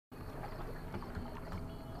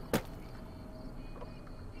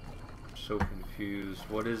So confused.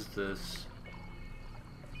 What is this?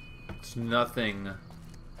 It's nothing.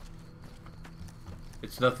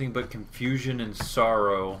 It's nothing but confusion and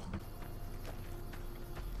sorrow.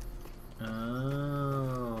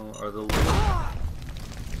 Oh, are the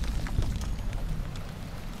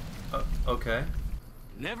okay.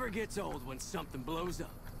 Never gets old when something blows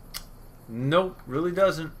up. Nope, really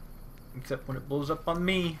doesn't. Except when it blows up on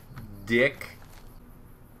me, dick.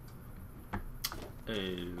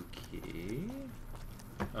 Okay.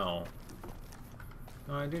 Oh.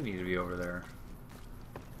 Oh, I do need to be over there.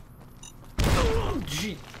 Oh,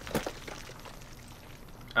 gee.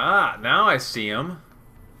 Ah, now I see him.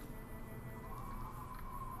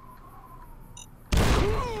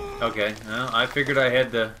 Okay, well, I figured I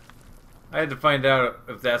had to find out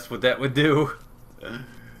if that's what that would do.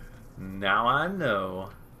 Now I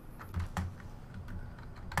know.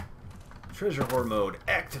 Treasure hoard mode,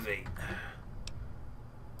 activate.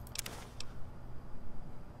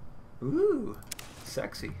 Ooh,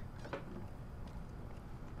 sexy.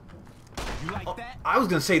 You like that? I was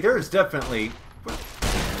gonna say there is definitely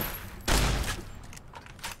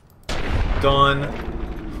done.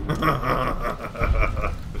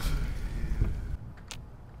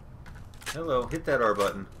 Hello, hit that R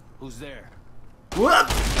button. Who's there? What?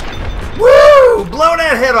 Woo! Blow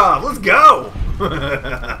that head off. Let's go.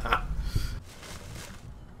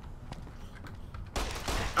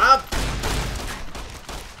 Up.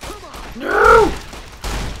 No!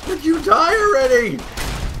 Did you die already?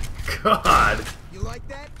 God. You like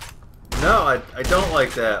that? No, I don't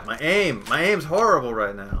like that. My aim's horrible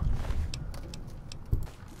right now.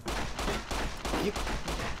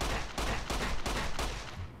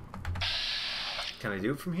 Can I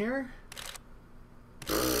do it from here?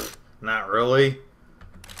 Pfft, not really.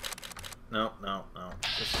 No.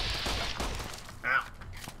 Just... Ow.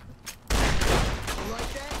 You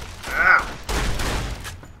like that? Ow.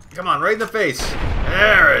 Come on, right in the face.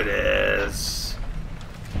 There it is.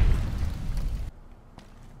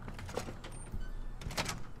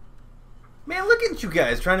 Man, look at you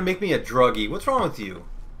guys trying to make me a druggie. What's wrong with you?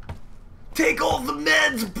 Take all the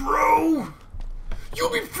meds, bro!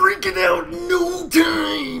 You'll be freaking out in no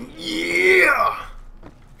time! Yeah!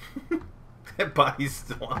 That body's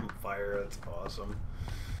still on fire. That's awesome.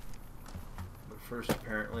 But first,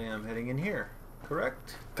 apparently, I'm heading in here.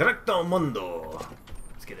 Correct? Correcto mundo.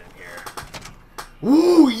 Let's get in here.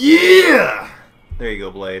 Ooh, yeah! There you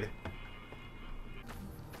go, Blade.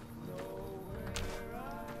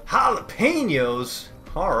 Jalapenos?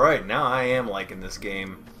 Alright, now I am liking this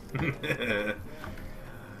game.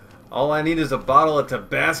 All I need is a bottle of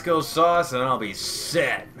Tabasco sauce and I'll be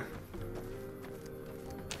set.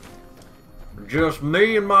 Just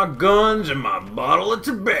me and my guns and my bottle of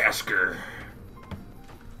Tabasco.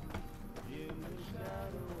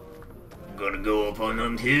 I'm gonna go up on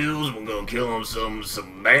them hills, we're gonna kill them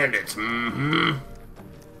some bandits, mm-hmm.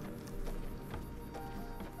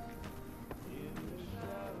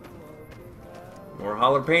 More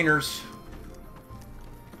jalapenos.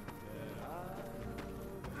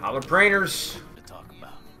 Jalapenos. To talk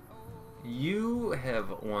about. You have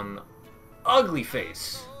one ugly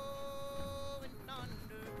face.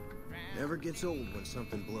 Never gets old when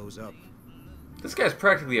something blows up. This guy's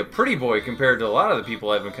practically a pretty boy compared to a lot of the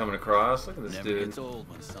people I've been coming across. Look at this Never dude. gets old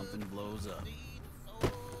when something blows up.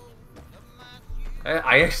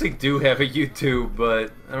 I actually do have a YouTube,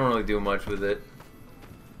 but I don't really do much with it.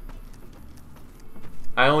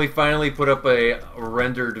 I only finally put up a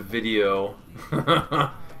rendered video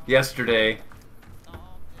yesterday.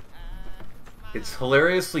 It's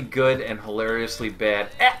hilariously good and hilariously bad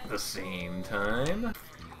at the same time.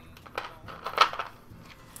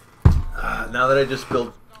 Now that I just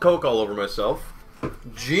spilled Coke all over myself.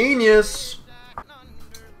 Genius!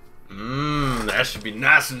 Mmm, that should be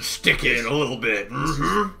nice and sticky in a little bit.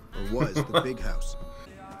 Mm-hmm. Or was the big house.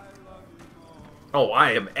 Oh,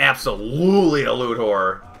 I am absolutely a loot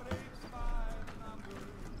whore.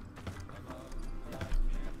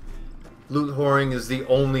 Loot whoring is the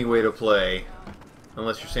only way to play.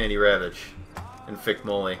 Unless you're Sandy Ravitch and Fick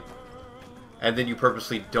Molly. And then you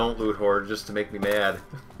purposely don't loot whore just to make me mad.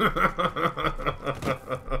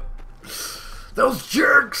 Those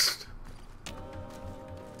jerks!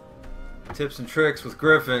 Tips and tricks with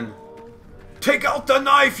Gryphon. Take out the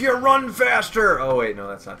knife, you run faster! Oh wait, no,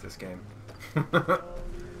 that's not this game.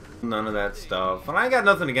 None of that stuff. And I got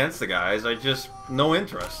nothing against the guys, I just... no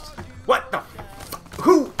interest. What the f...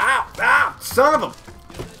 Who? Ow! Ow! Son of a...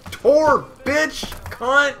 Tor, bitch!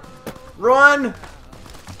 Cunt! Run!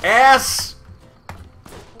 Ass!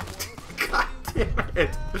 God damn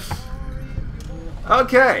it.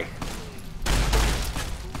 Okay.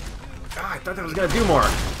 Ah, I thought that was gonna do more.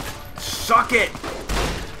 Suck it!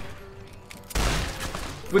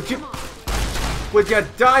 Would you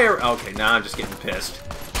die or... Okay, now I'm just getting pissed.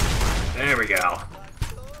 There we go.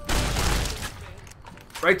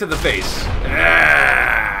 Right to the face.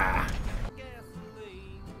 Ah!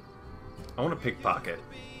 I want to pickpocket.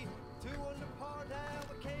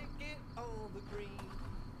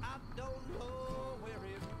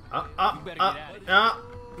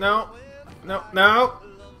 No.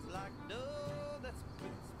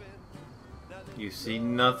 You see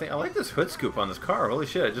nothing. I like this hood scoop on this car. Holy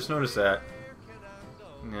shit, I just noticed that.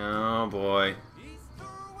 Oh boy.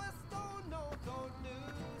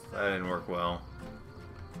 That didn't work well.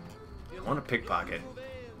 I want to pickpocket.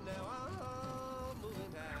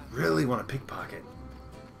 I really want to pickpocket.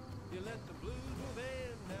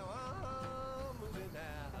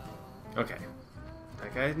 Okay.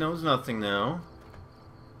 That guy knows nothing now.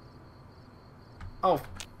 Oh,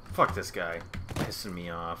 fuck this guy. Pissing me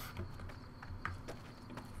off.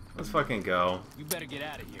 Let's fucking go. You better get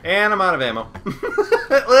out of here. And I'm out of ammo.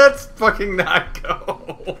 Let's fucking not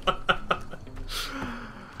go.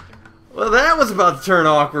 Well, that was about to turn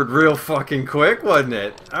awkward real fucking quick, wasn't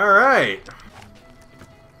it? Alright.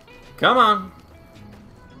 Come on.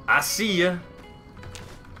 I see ya.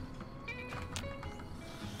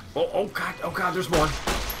 Oh god, there's more.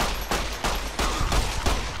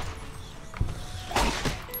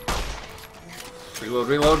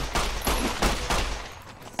 Reload.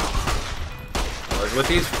 Where's with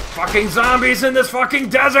these fucking zombies in this fucking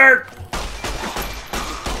desert?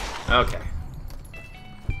 Okay.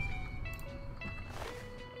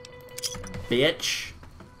 Bitch.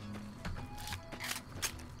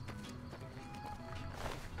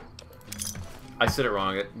 I said it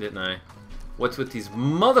wrong, didn't I? What's with these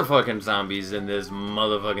motherfucking zombies in this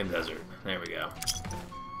motherfucking desert? There we go.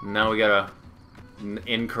 Now we got an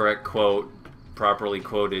incorrect quote, properly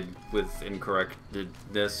quoted with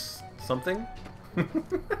incorrectness something?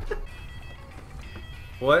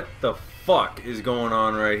 What the fuck is going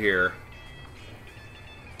on right here?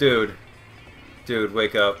 Dude,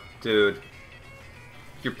 wake up. Dude.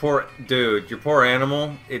 Your poor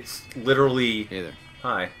animal, it's literally... Hey there.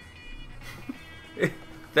 Hi.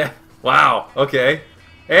 Wow, okay.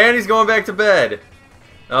 And he's going back to bed.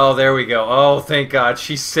 Oh, there we go. Oh, thank God,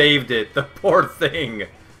 she saved it. The poor thing.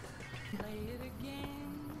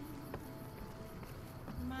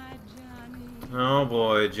 Oh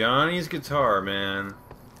boy, Johnny's guitar, man.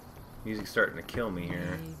 Music's starting to kill me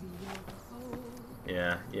here.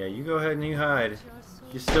 Yeah, you go ahead and you hide.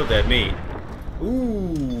 You're still dead meat.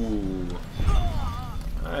 Ooh.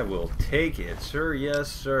 I will take it, sir. Yes,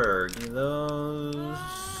 sir. Give me those.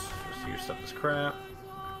 See, your stuff is crap.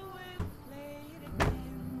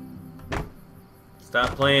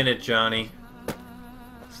 Stop playing it, Johnny.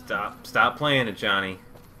 Stop playing it, Johnny.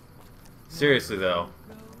 Seriously, though.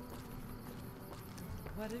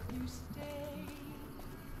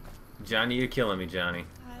 Johnny, you're killing me, Johnny.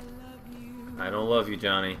 I don't love you,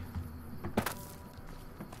 Johnny.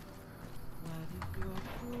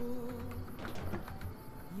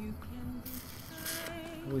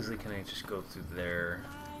 How easily can I just go through there?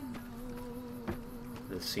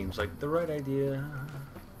 This seems like the right idea.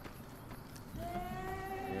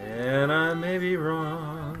 And I may be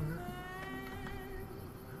wrong.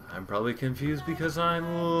 I'm probably confused because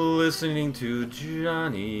I'm listening to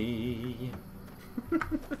Johnny.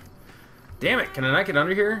 Damn it, can I not get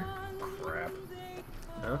under here? Crap.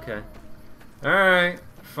 Okay. Alright,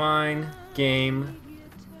 fine. Game.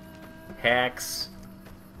 Hacks.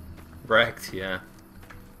 Wrecked, yeah.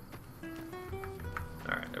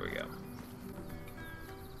 Alright, there we go.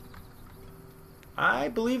 I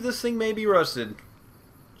believe this thing may be rusted.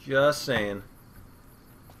 Just saying.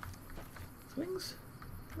 Swings?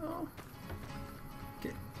 No.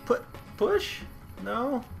 Okay. Push?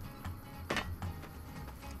 No.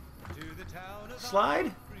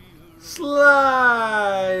 Slide?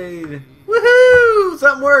 Slide! Woohoo!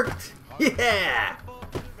 Something worked! Yeah!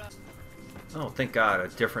 Oh, thank God, a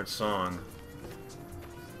different song.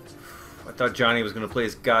 I thought Johnny was going to play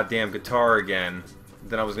his goddamn guitar again.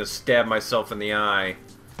 Then I was going to stab myself in the eye.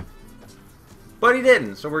 But he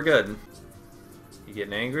didn't, so we're good. You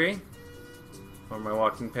getting angry? Or am I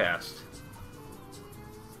walking past?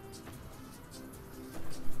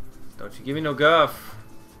 Don't you give me no guff.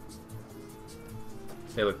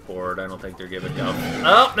 They look bored. I don't think they're giving guff.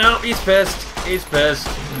 Oh, no, he's pissed. He's pissed.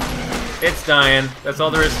 It's dying. That's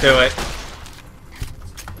all there is to it.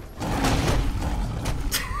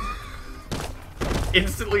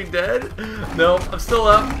 Instantly dead? No, I'm still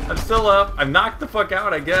up. I'm still up. I'm knocked the fuck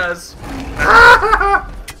out, I guess.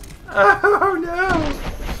 Oh no!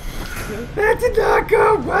 That did not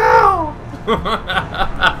go well!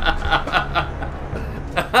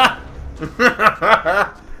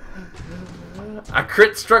 I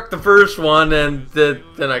crit struck the first one, and then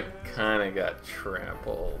I kind of got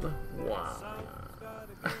trampled. Wow.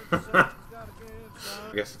 I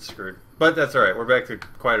guess it's screwed. But that's alright, we're back to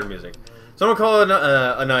quieter music. So I'm going to call it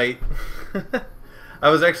a night. I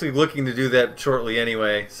was actually looking to do that shortly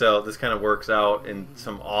anyway, so this kind of works out in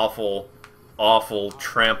some awful, awful,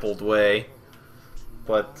 trampled way.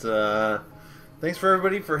 But thanks for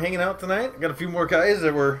everybody for hanging out tonight. I got a few more guys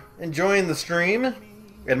that were enjoying the stream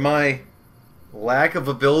and my lack of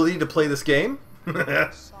ability to play this game. I'll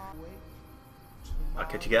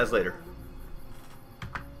catch you guys later.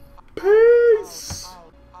 Peace!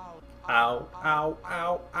 Ow, ow,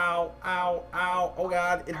 ow, ow, ow, ow. Oh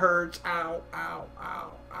God, it hurts. Ow, ow,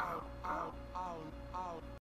 ow, ow, ow.